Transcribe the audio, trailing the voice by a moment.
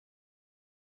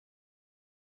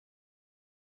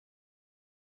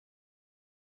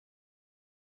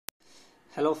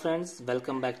Hello friends,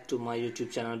 welcome back to my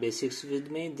YouTube channel Basics with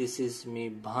me. This is me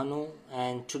Bhanu,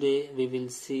 and today we will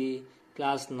see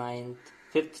class 9th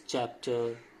 5th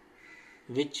chapter,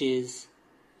 which is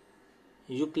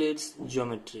Euclid's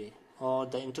geometry, or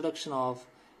the introduction of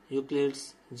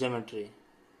Euclid's geometry.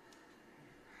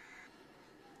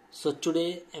 So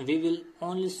today we will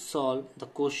only solve the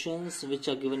questions which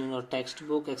are given in your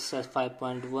textbook exercise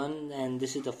 5.1, and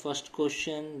this is the first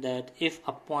question, that if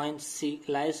a point C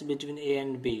lies between A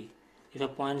and B, if a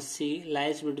point C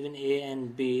lies between A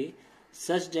and B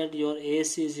such that your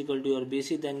AC is equal to your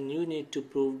BC, then you need to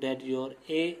prove that your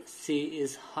AC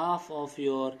is half of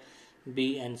your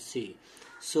B and C.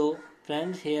 So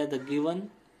friends, here the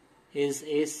given is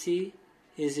AC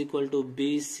is equal to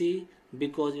BC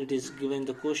because it is given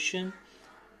the question,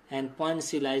 and point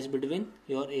C lies between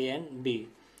your A and B.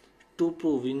 To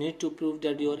prove, you need to prove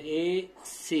that your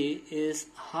AC is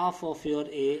half of your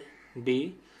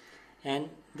AB, and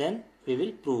then we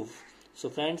will prove. So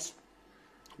friends,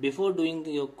 before doing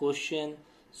your question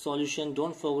solution,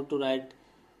 don't forget to write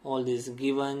all this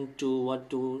given to what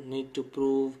to need to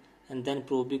prove and then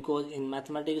prove, because in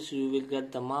mathematics you will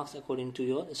get the marks according to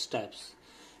your steps.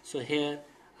 So here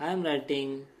I am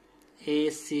writing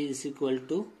AC is equal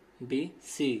to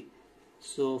BC.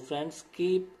 So friends,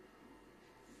 pay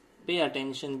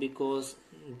attention, because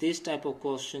this type of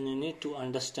question you need to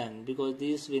understand, because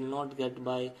this will not get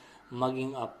by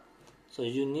mugging up. So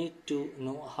you need to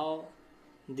know how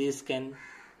this can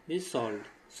be solved.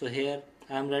 So here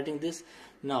I am writing this.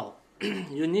 Now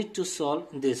you need to solve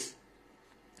this.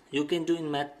 You can do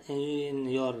in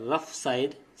your rough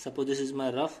side. Suppose this is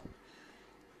my rough.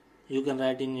 You can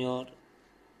write in your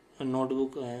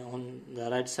notebook on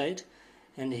the right side,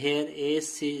 and here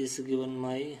AC is given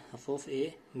my half of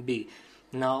AB.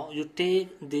 Now you take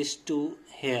this 2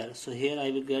 here, so here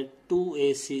I will get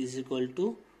 2AC is equal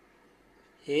to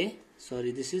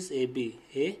this is AB.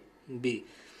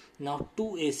 Now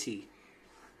 2AC,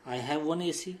 I have 1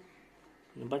 AC,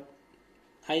 but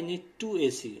I need 2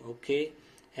 AC, okay,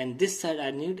 and this side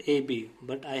I need AB,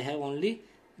 but I have only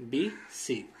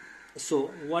BC.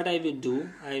 So what I will do,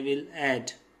 I will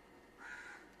add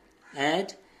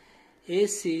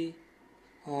AC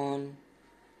on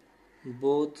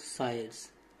both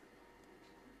sides.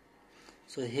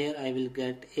 So here I will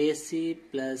get AC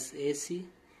plus AC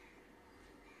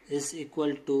is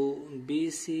equal to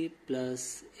BC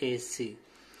plus AC.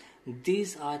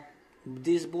 These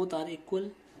both are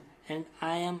equal, and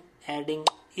I am adding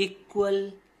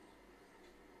equal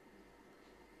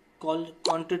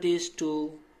quantities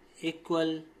to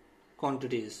equal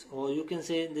quantities, or you can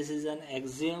say this is an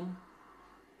axiom.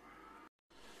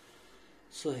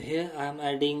 So here I am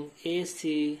adding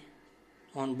AC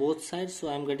on both sides, so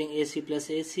I am getting AC plus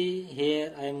AC.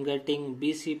 Here I am getting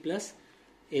BC plus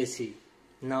AC.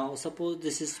 Now suppose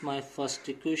this is my first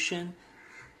equation,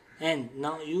 and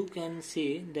now you can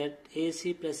see that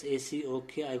AC plus AC,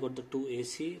 okay, I got the 2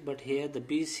 AC, but here the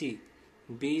BC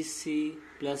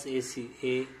plus AC,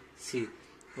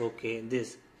 okay,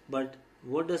 this. But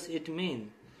what does it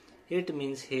mean? It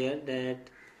means here that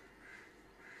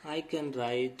I can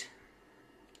write,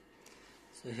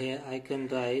 so here I can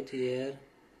write here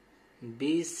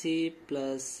BC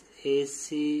plus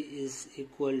AC is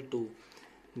equal to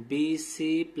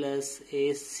BC plus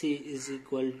AC is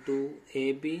equal to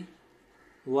AB.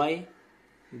 Why?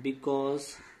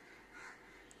 Because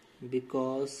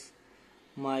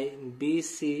my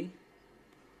BC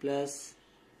plus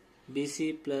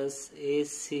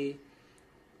AC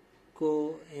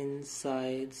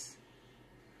coincides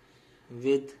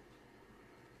with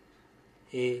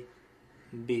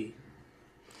AB,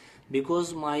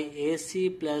 because my AC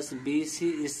plus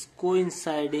BC is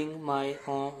coinciding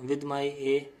with my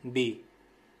AB,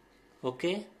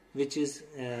 okay, which is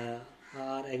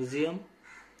our axiom.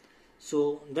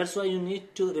 So that's why you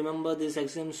need to remember this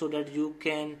axiom, so that you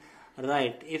can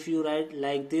write. If you write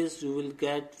like this, you will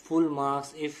get full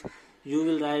marks. If you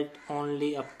will write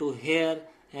only up to here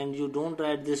and you don't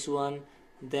write this one,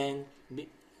 then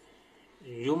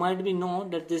you might be know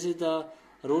that this is the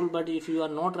rule, but if you are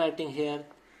not writing here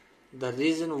the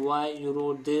reason why you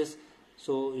wrote this,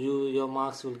 so your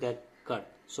marks will get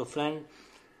cut. So friend,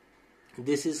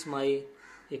 this is my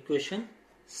equation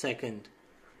second.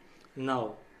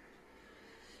 Now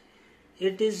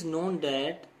it is known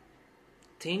that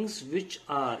things which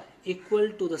are equal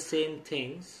to the same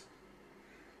things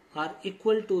are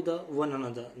equal to the one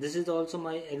another. This is also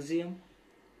my axiom,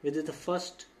 which is the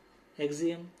first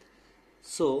axiom.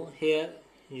 So here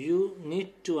you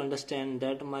need to understand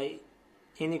that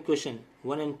in equation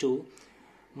 1 and 2,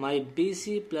 my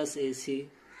BC plus AC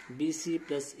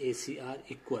are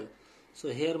equal. So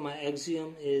here my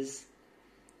axiom is,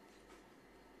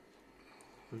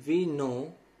 we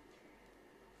know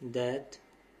that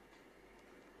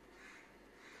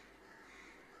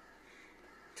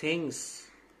things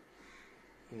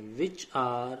which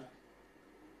are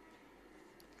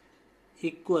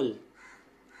equal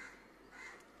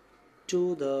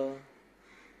to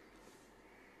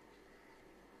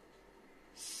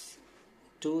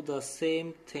the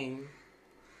same thing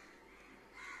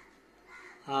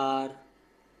are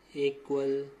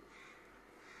equal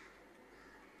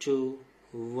to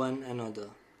one another.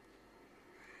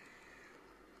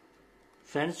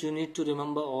 Friends, you need to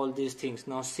remember all these things.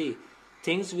 Now see,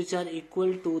 things which are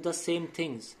equal to the same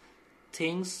things,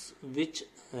 things which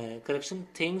are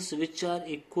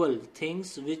equal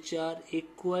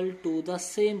to the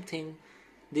same thing,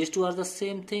 these two are the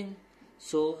same thing.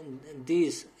 So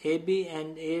these AB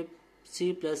and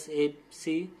AC plus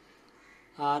AC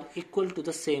are equal to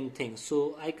the same thing.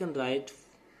 So I can write,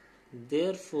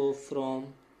 therefore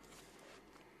from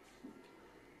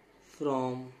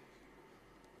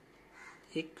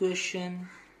equation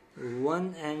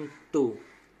 1 and 2,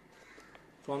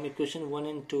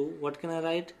 what can I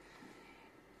write?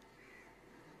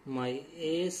 My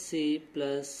AC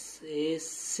plus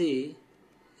AC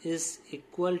is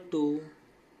equal to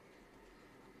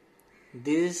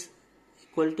this,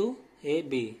 equal to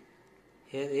AB.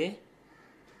 Here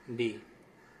AB.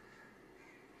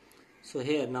 So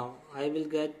here now I will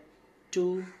get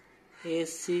 2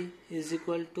 AC is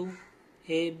equal to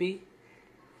AB.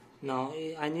 Now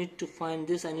I need to find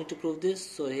this, I need to prove this.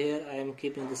 So here I am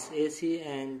keeping this AC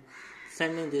and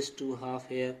sending this to half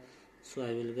here. So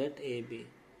I will get AB.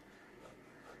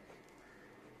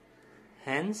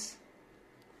 Hence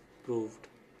proved.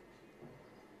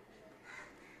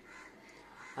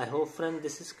 I hope friend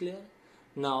this is clear.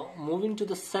 Now moving to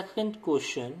the second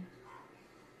question.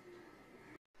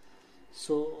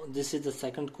 So this is the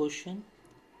second question.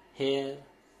 Here,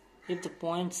 if the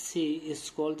point C is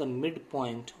called the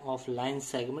midpoint of line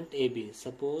segment AB,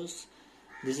 suppose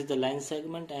this is the line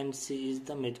segment and C is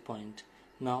the midpoint.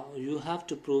 Now you have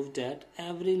to prove that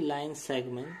every line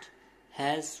segment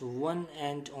has one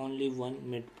and only one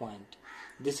midpoint.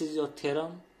 This is your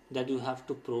theorem that you have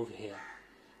to prove here,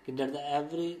 that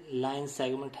every line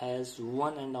segment has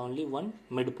one and only one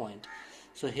midpoint.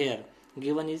 So here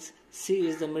given is C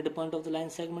is the midpoint of the line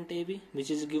segment AB,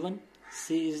 which is given.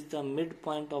 C is the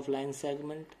midpoint of line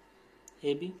segment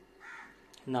AB.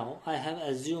 Now I have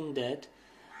assumed that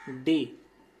D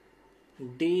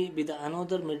be the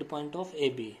another midpoint of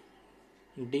AB.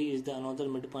 D is the another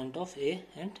midpoint of A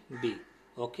and B.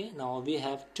 Okay, now we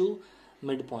have two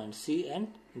midpoints, C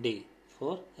and D,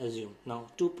 for assume. Now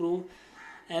to prove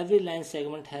every line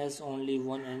segment has one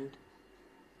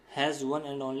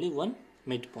and only one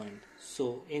midpoint.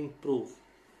 So in proof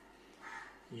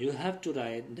you have to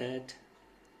write that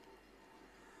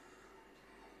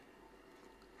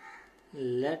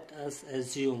let us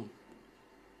assume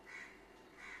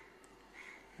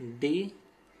D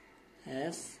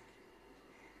as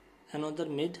another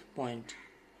midpoint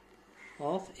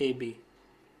of AB.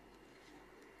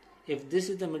 If this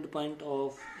is the midpoint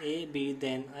of AB,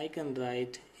 then I can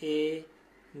write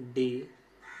AD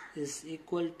is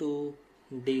equal to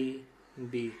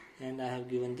DB, and I have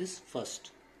given this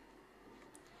first.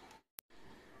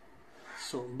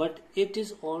 So, but it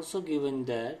is also given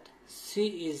that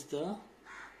C is the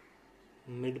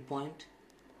midpoint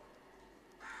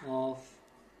of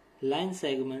line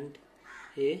segment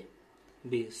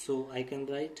AB. So I can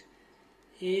write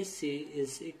AC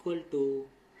is equal to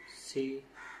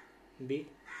CB.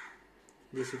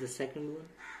 This is the second one.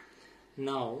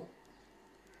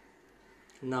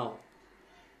 Now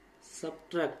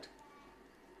subtract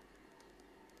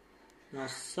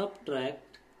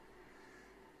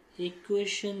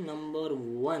equation number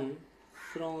 1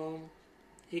 from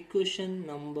equation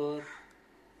number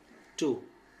 2.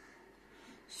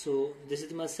 So this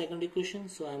is my second equation.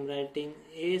 So I am writing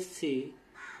AC,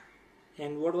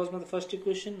 and what was my first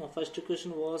equation? My first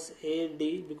equation was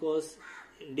AD, because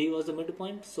D was the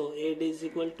midpoint. So AD is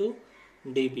equal to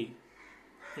DB.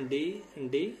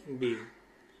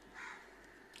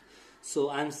 So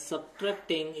I am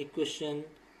subtracting equation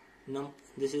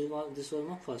this was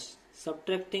my first.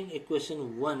 Subtracting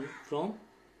equation 1 from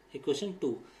equation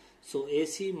 2. So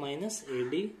AC minus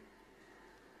AD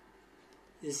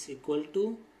is equal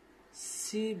to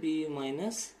CB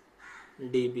minus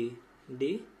DB.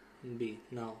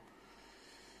 Now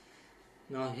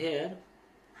here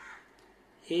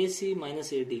AC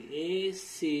minus AD,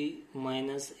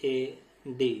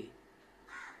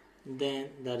 then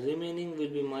the remaining will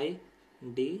be my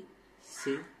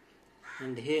DC,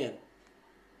 and here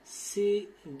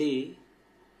CD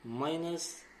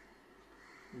minus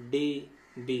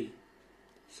DB.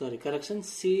 Sorry, correction,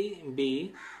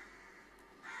 CB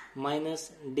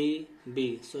minus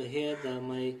DB. So here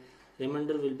my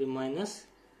remainder will be minus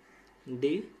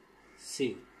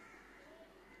DC.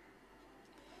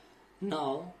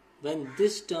 Now when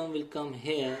this term will come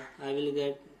here, I will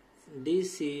get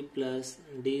DC plus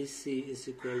DC is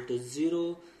equal to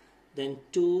 0, then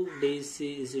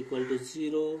 2DC is equal to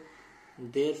 0,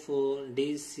 therefore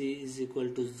DC is equal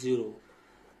to 0.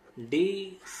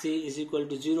 DC is equal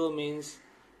to 0 means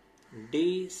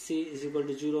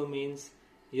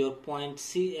your point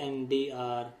C and D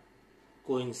are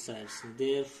coincides.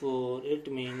 Therefore it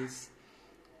means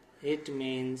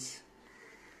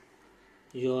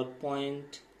your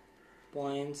points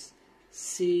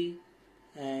C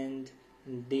and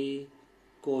D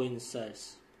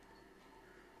coincides.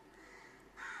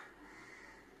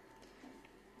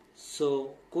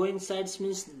 So coincides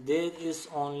means there is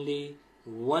only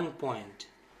one point,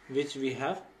 which we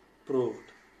have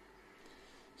proved.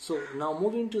 So now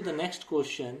moving to the next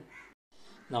question.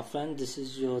 Now friend, this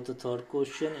is the third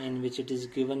question, in which it is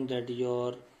given that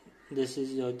this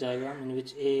is your diagram in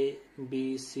which A,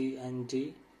 B, C and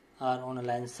D are on a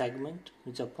line segment,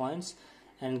 which are points,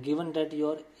 and given that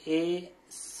your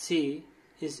AC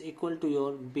is equal to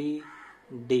your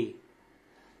BD,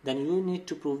 then you need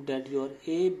to prove that your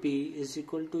AB is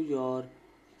equal to your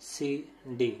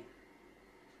CD.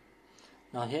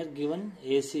 Now here given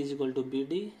AC is equal to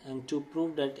BD, and to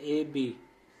prove that AB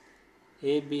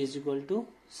is equal to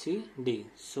CD.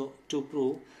 So to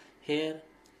prove, here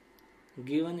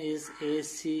given is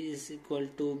AC is equal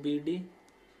to BD.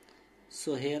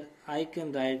 So here I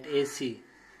can write AC.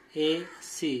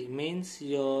 AC means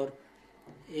your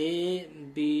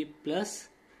AB plus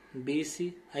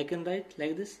BC. I can write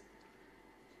like this.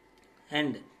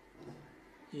 And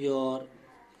your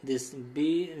this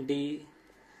BD,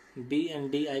 B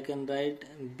and D, I can write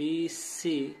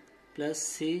BC plus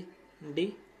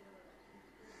CD.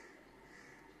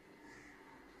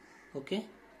 Okay.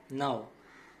 Now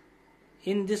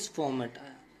in this format,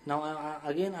 now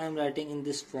again I am writing in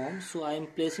this form, so I am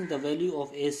placing the value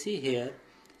of AC here.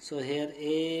 So here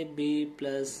AB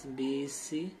plus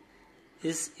BC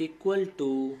is equal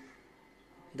to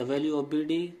the value of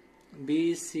BD,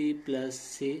 BC plus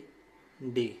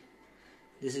CD.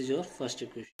 This is your first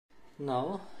equation.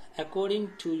 Now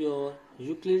according to your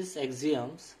Euclid's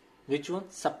axioms, which one?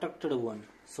 Subtracted one.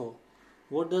 So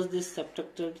what does this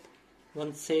subtracted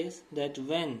one says? That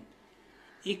when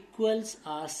equals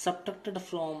are subtracted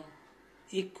from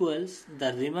equals,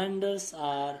 the remainders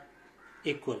are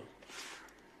equal.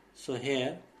 So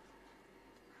here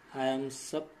I am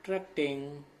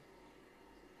subtracting.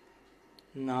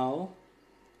 Now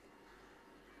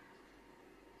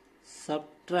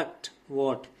subtract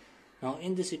what? Now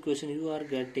in this equation you are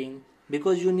getting,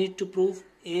 because you need to prove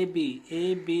AB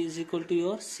is equal to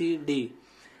your CD.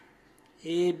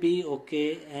 AB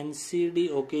okay and CD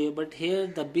okay, but here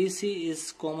the BC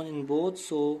is common in both,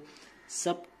 so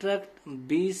subtract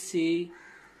BC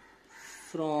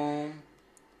from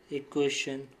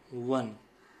equation 1.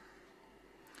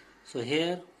 So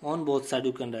here on both sides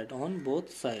you can write on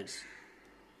both sides.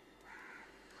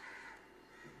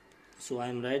 So I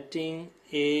am writing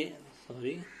AB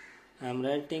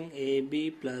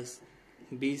plus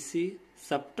BC,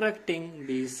 subtracting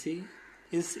BC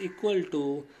is equal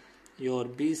to your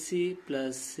BC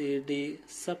plus CD,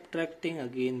 subtracting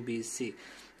again BC.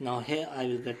 Now here I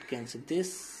will get cancel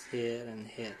this here and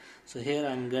here. So here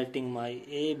I am getting my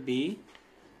AB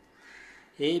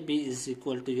is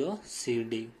equal to your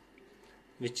CD,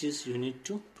 which is you need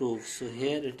to prove. So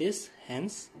here it is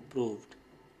hence proved.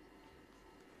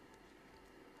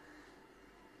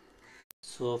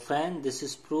 So friend, this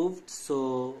is proved.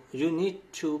 So you need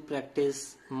to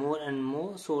practice more and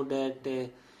more so that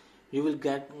you will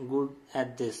get good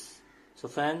at this. So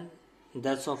friend,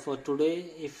 that's all for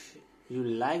today. If you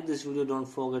like this video, don't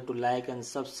forget to like and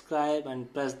subscribe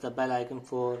and press the bell icon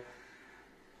for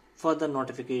further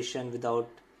notification without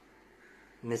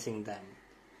missing them.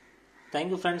 Thank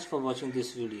you friends for watching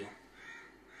this video.